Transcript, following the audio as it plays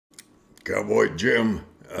Cowboy Jim,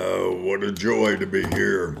 what a joy to be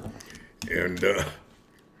here. And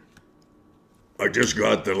I just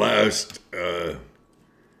got the last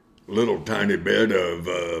little tiny bit of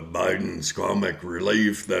Biden's comic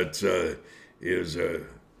relief that is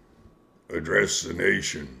address the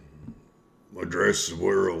nation, address the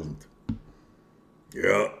world.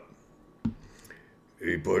 Yeah,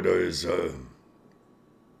 he put his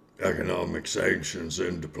economic sanctions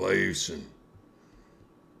into place, and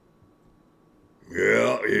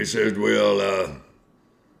yeah, he said, we'll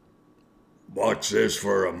watch this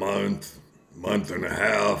for a month and a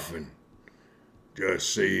half, and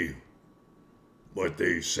just see what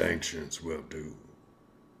these sanctions will do.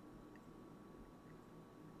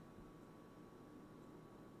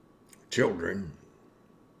 Children,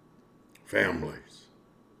 families,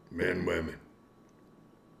 men, women,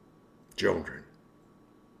 children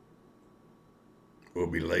will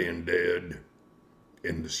be laying dead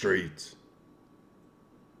in the streets.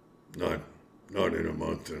 Not in a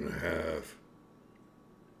month and a half.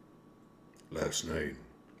 Last night,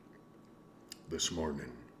 this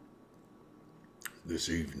morning, this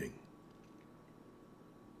evening,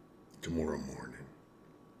 tomorrow morning.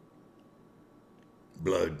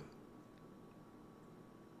 Blood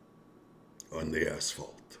on the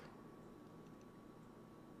asphalt.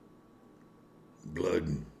 Blood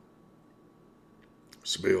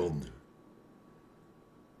spilled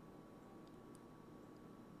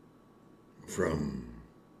from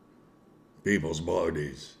people's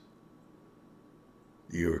bodies.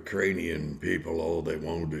 The Ukrainian people, all they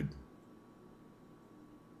wanted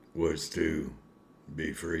was to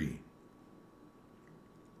be free.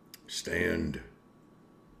 Stand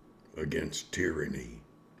against tyranny,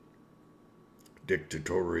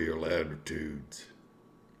 dictatorial attitudes.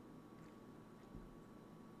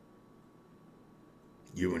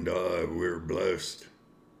 You and I, we're blessed.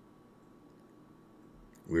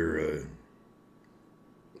 We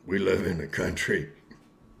live in a country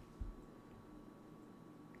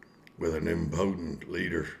with an impotent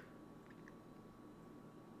leader.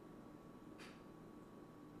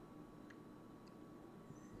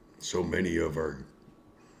 So many of our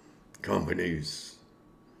companies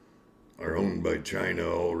are owned by China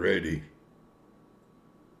already.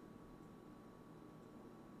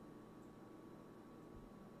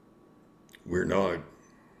 We're not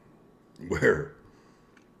where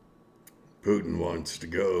Putin wants to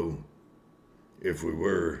go. If we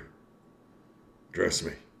were, trust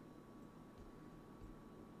me,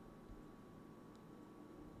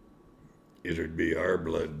 it'd be our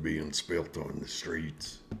blood being spilt on the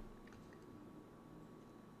streets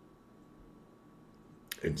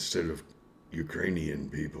instead of Ukrainian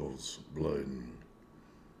people's blood.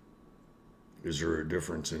 Is there a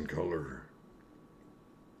difference in color?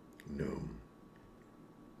 No.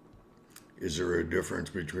 Is there a difference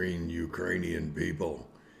between Ukrainian people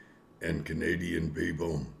and Canadian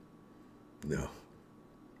people? No,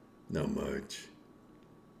 not much.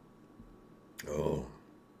 Oh,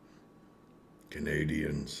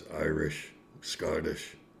 Canadians, Irish,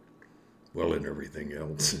 Scottish, well, and everything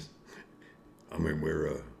else. I mean,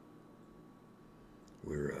 we're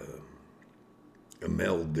a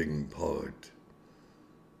melding pot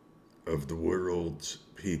of the world's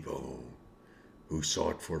people who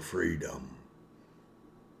sought for freedom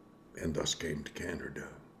and thus came to Canada.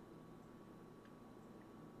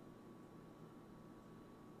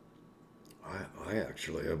 I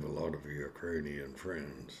actually have a lot of Ukrainian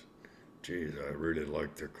friends. Geez, I really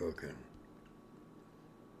like their cooking.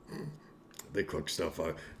 They cook stuff.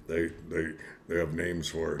 They have names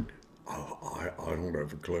for it. I don't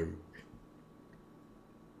have a clue.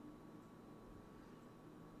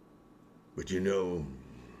 But you know,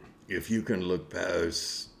 if you can look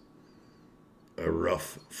past a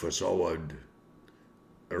rough facade,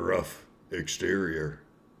 a rough exterior,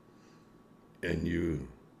 and you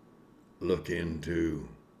look into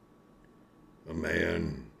a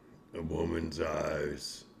man, a woman's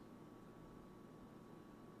eyes,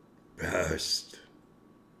 past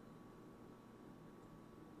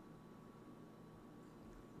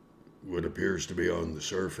what appears to be on the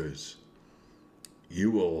surface, you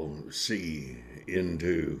will see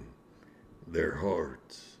into their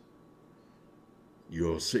hearts.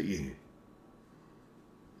 You'll see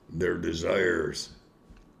their desires,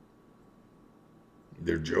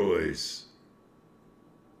 their joys,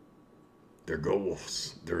 their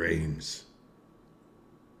goals, their aims.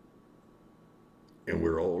 And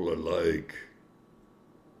we're all alike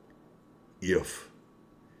if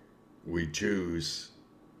we choose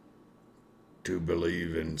to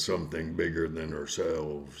believe in something bigger than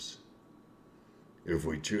ourselves. If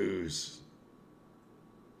we choose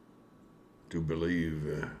to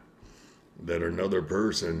believe that another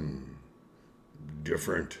person,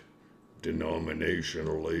 different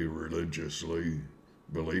denominationally, religiously,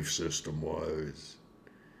 belief system-wise,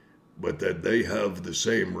 but that they have the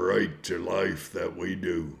same right to life that we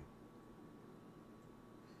do.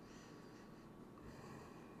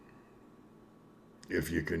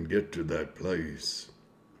 If you can get to that place,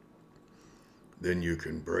 then you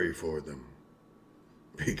can pray for them.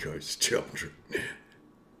 Because children,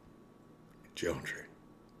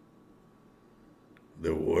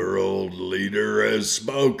 the world leader has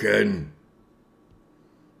spoken.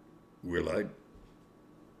 Will I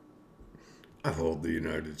hold the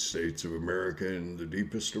United States of America in the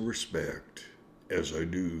deepest of respect, as I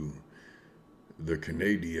do the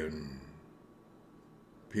Canadian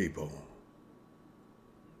people.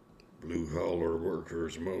 Blue-collar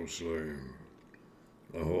workers mostly.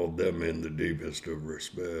 I hold them in the deepest of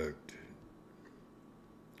respect.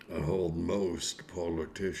 I hold most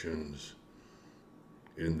politicians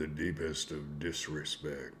in the deepest of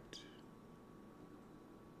disrespect.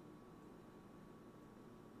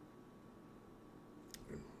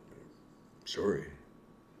 Sorry,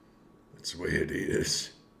 that's the way it is.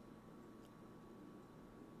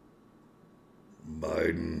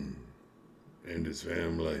 Biden and his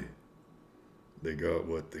family, they got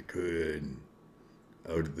what they could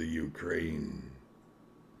out of the Ukrain.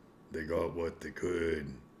 They got what they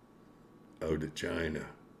could out of China.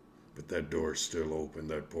 But that door's still open,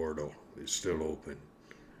 that portal is still open.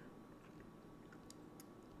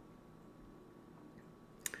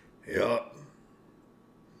 Yeah,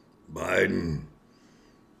 Biden,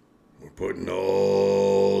 we're putting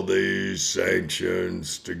all these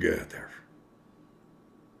sanctions together.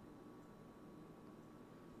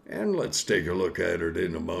 And let's take a look at it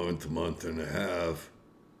in a month and a half.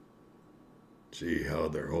 See how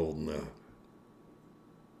they're holding up.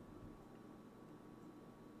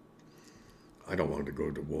 I don't want to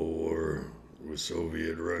go to war with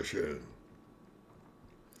Soviet Russia.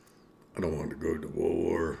 I don't want to go to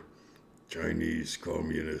war, Chinese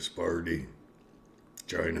Communist Party,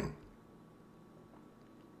 China.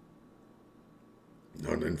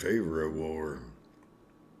 Not in favor of war.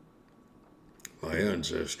 My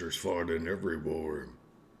ancestors fought in every war.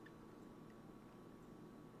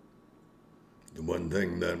 The one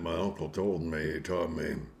thing that my uncle told me, he taught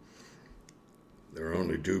me, there are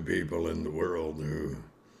only two people in the world who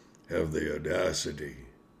have the audacity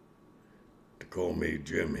to call me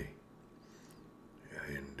Jimmy.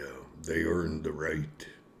 And they earned the right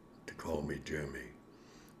to call me Jimmy.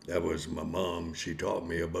 That was my mom. She taught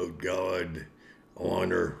me about God,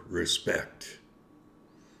 honor, respect.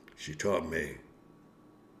 She taught me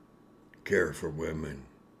care for women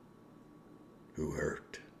who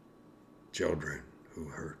hurt, children who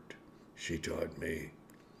hurt. She taught me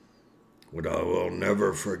what I will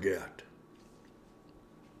never forget.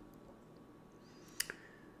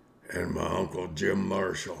 And my Uncle Jim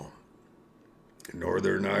Marshall in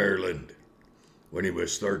Northern Ireland, when he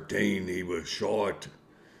was 13, he was shot,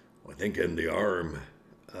 I think in the arm,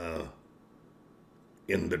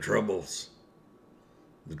 in the Troubles.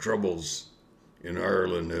 The Troubles in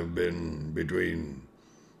Ireland have been between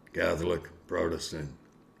Catholic, Protestant,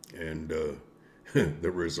 and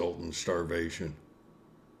the resultant starvation,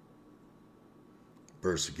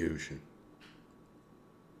 persecution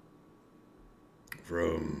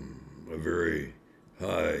from a very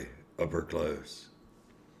high upper class.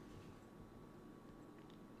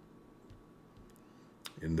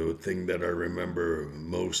 And the thing that I remember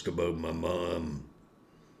most about my mom,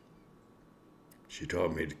 she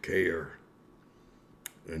taught me to care.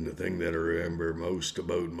 And the thing that I remember most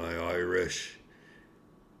about my Irish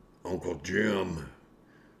Uncle Jim,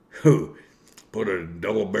 who put a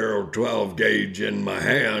double-barreled 12-gauge in my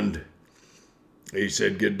hand, he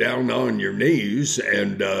said, "Get down on your knees,"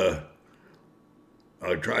 and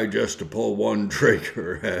I tried just to pull one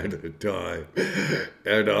trigger at a time,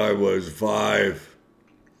 and I was 5.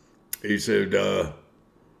 He said, I'll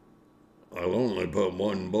only put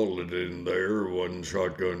one bullet in there, one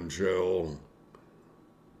shotgun shell,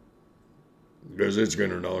 because it's going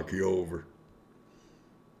to knock you over.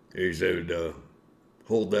 He said,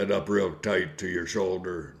 hold that up real tight to your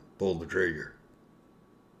shoulder, pull the trigger.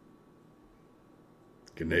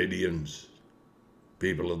 Canadians,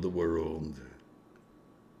 people of the world,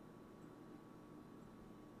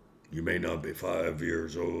 you may not be 5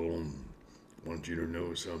 years old. I want you to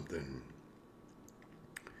know something.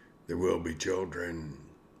 There will be children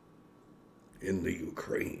in the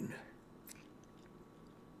Ukraine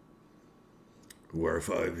who are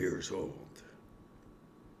 5 years old.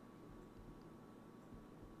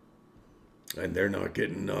 And they're not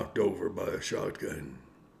getting knocked over by a shotgun.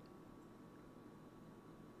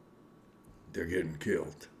 They're getting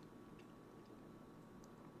killed.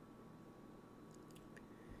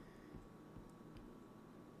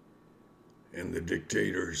 And the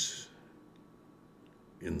dictators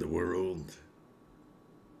in the world,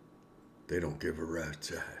 they don't give a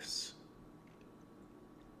rat's ass.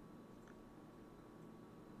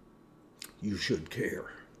 You should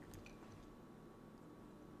care.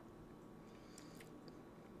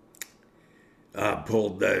 I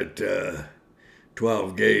pulled that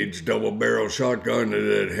 12 gauge double barrel shotgun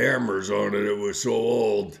that had hammers on it. It was so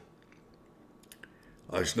old.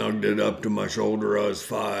 I snugged it up to my shoulder. I was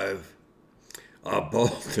 5. I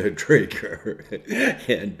pulled the trigger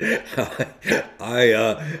and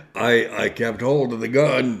I kept hold of the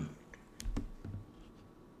gun.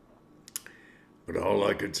 But all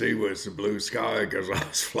I could see was the blue sky because I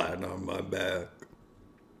was flat on my back.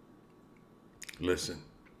 Listen.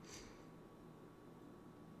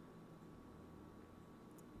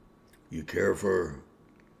 You care for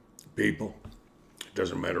people. It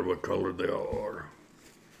doesn't matter what color they are.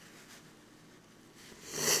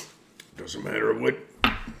 It doesn't matter what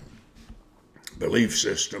belief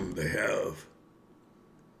system they have.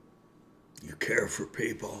 You care for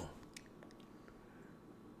people.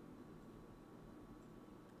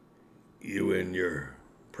 You in your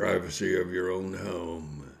privacy of your own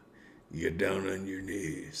home, you get down on your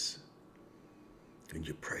knees and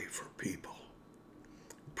you pray for people.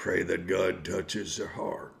 Pray that God touches their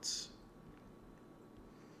hearts.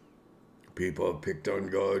 People have picked on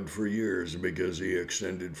God for years because he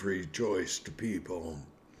extended free choice to people.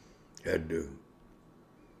 Had to.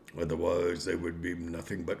 Otherwise, they would be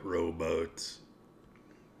nothing but robots.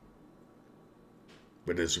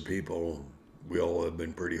 But as a people, we all have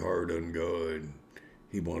been pretty hard on God.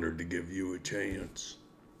 He wanted to give you a chance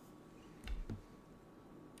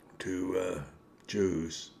to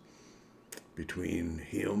choose between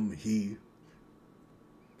him,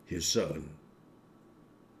 his son,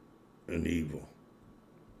 and evil.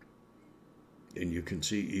 And you can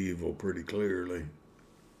see evil pretty clearly.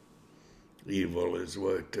 Evil is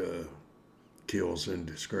what kills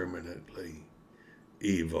indiscriminately.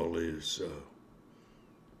 Evil is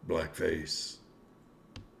blackface.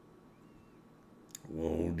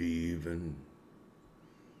 Won't even,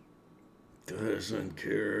 doesn't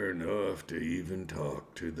care enough to even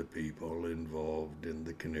talk to the people involved in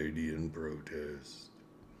the Canadian protest.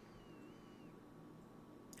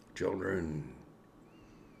 Children,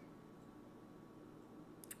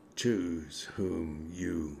 choose whom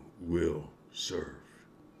you will serve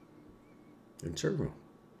and serve them.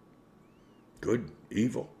 Good,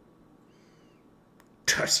 evil,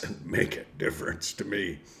 doesn't make a difference to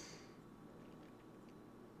me.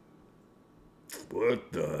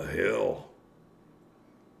 What the hell?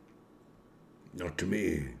 Not to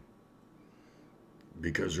me.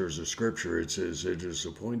 Because there's a scripture, it says, it is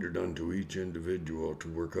appointed unto each individual to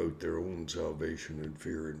work out their own salvation in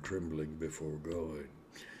fear and trembling before God.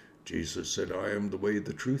 Jesus said, I am the way,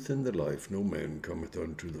 the truth, and the life. No man cometh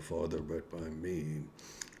unto the Father but by me.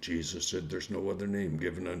 Jesus said, there's no other name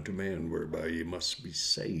given unto man whereby ye must be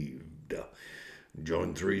saved.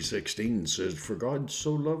 John 3:16 says, for God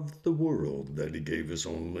so loved the world that he gave his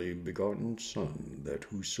only begotten Son, that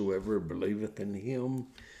whosoever believeth in him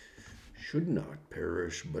should not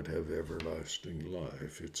perish but have everlasting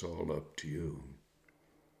life. It's all up to you.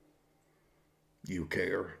 You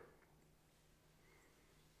care.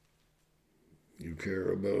 You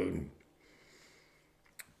care about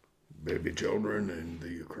baby children in the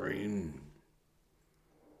Ukraine.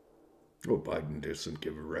 Well, Biden doesn't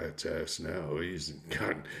give a rat's ass now.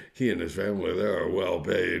 He and his family, they're well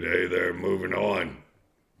paid. Hey, they're moving on.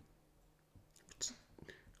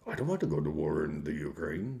 I don't want to go to war in the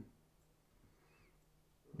Ukraine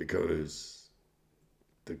because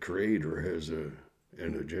the Creator has an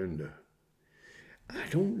agenda. I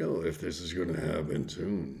don't know if this is going to happen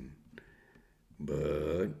soon,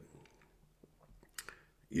 but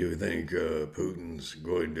you think Putin's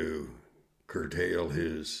going to curtail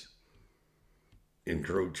his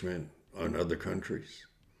encroachment on other countries?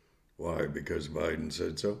 Why? Because Biden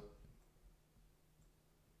said so?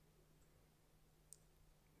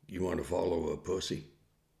 You want to follow a pussy?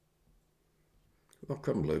 Well,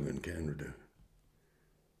 come live in Canada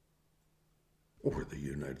or the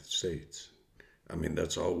United States. I mean,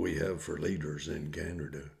 that's all we have for leaders in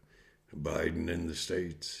Canada. Biden in the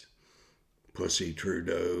States, pussy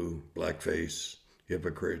Trudeau, blackface,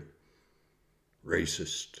 hypocrite,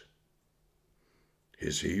 racist.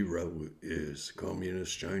 His hero is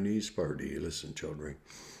Communist Chinese Party. Listen, children.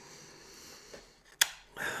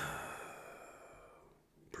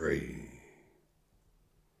 Pray.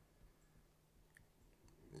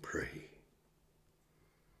 Pray.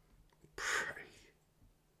 Pray.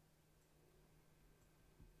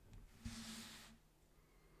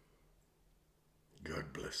 God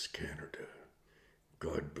bless Canada.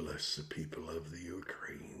 God bless the people of the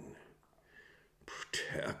Ukraine.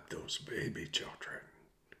 Protect those baby children.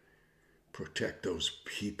 Protect those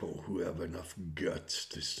people who have enough guts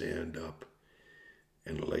to stand up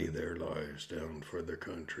and lay their lives down for their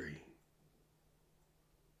country.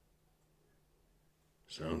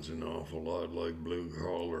 Sounds an awful lot like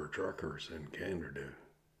blue-collar truckers in Canada.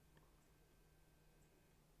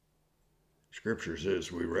 Scripture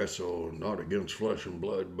says we wrestle not against flesh and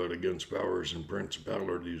blood, but against powers and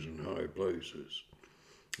principalities in high places.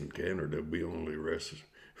 In Canada, we only wrestle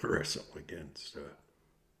against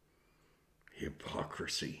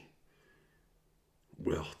hypocrisy,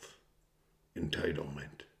 wealth,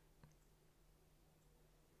 entitlement,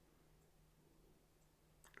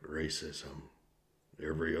 racism,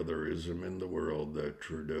 every other ism in the world that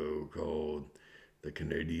Trudeau called the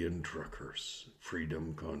Canadian Truckers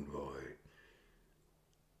Freedom Convoy,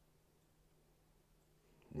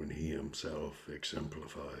 when he himself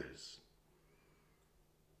exemplifies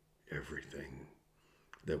everything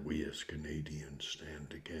that we as Canadians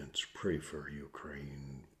stand against. Pray for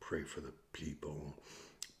Ukraine, pray for the people,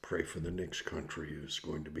 pray for the next country who's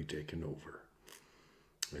going to be taken over.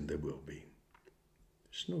 And there will be.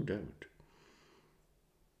 There's no doubt.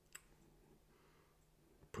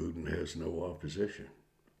 Putin has no opposition,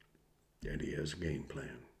 and he has a game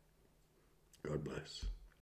plan. God bless.